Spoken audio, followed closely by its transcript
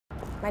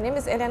My name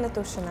is Elena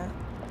Tushina.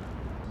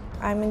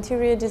 I'm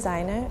interior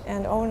designer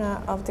and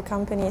owner of the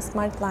company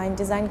Smartline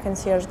Design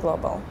Concierge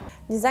Global.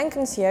 Design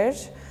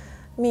Concierge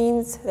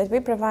means that we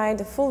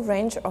provide a full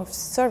range of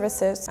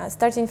services,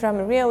 starting from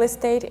a real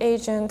estate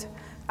agent,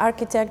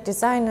 architect,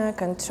 designer,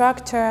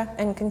 contractor,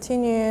 and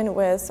continuing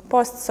with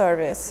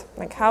post-service,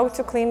 like how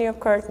to clean your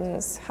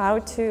curtains, how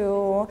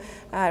to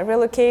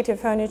relocate your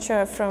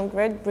furniture from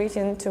Great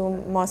Britain to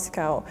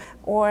Moscow,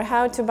 or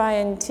how to buy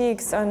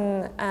antiques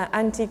on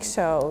antique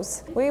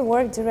shows. We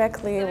work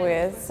directly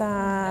with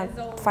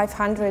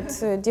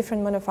 500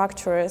 different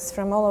manufacturers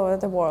from all over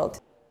the world.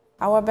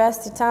 Our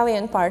best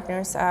Italian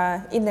partners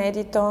are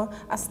Inedito,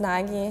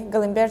 Asnaghi,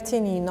 Galimberti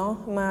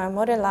Nino,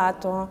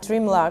 Morellato,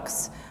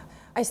 Dreamlux.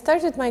 I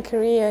started my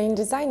career in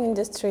design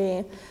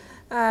industry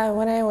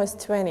when I was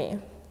 20,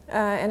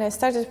 and I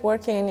started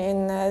working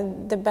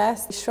in the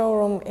best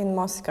showroom in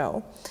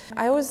Moscow.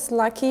 I was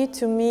lucky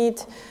to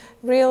meet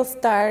real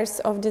stars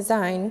of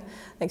design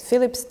like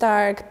Philip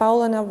Stark,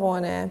 Paolo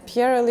Navone,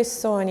 Piero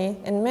Lissoni,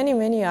 and many,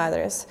 many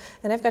others.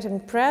 And I've got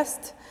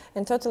impressed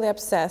and totally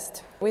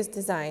obsessed with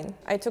design.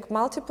 I took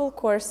multiple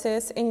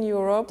courses in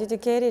Europe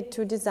dedicated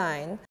to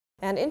design.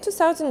 And in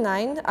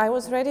 2009, I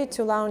was ready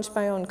to launch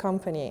my own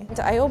company.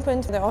 I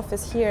opened the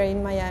office here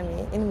in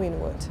Miami, in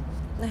Wynwood.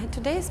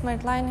 Today,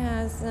 Smartline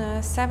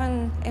has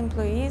 7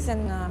 employees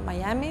in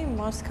Miami,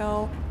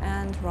 Moscow,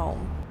 and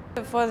Rome.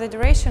 For the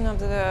duration of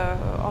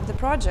the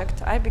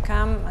project, I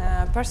become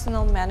a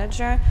personal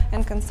manager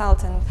and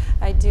consultant.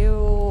 I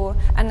do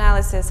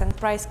analysis and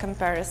price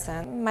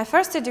comparison. My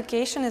first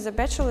education is a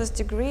bachelor's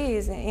degree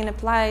in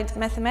applied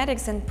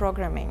mathematics and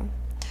programming.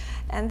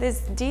 And this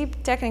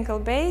deep technical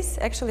base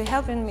actually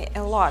helping me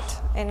a lot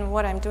in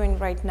what I'm doing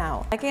right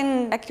now. I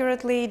can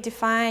accurately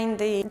define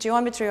the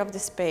geometry of the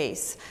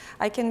space.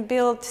 I can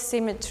build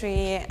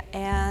symmetry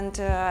and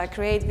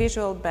create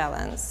visual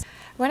balance.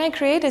 When I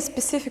create a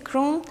specific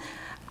room,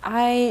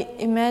 I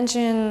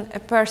imagine a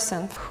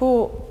person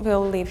who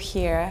will live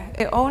here.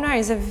 The owner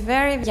is a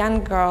very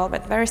young girl,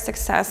 but very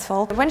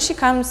successful. When she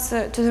comes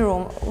to the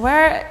room,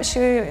 where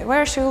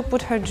she will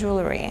put her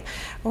jewelry,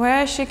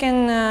 where she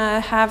can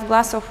have a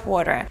glass of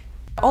water.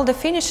 All the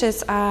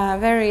finishes are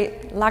very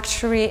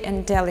luxury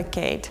and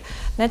delicate.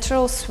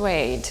 Natural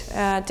suede,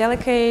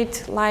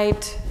 delicate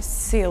light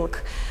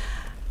silk,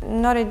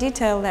 not a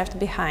detail left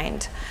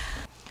behind.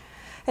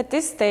 At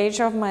this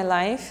stage of my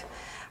life,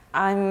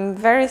 I'm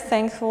very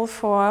thankful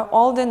for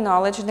all the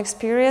knowledge and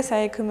experience I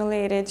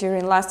accumulated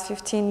during the last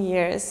 15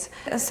 years.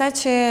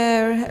 Such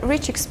a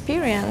rich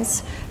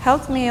experience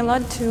helped me a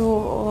lot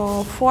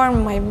to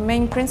form my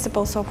main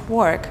principles of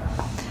work.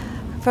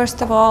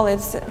 First of all,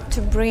 it's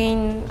to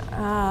bring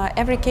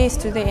every case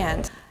to the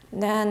end.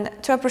 Then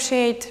to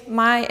appreciate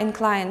my and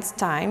clients'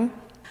 time.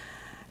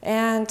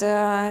 And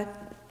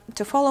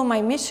to follow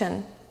my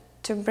mission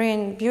to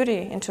bring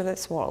beauty into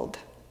this world.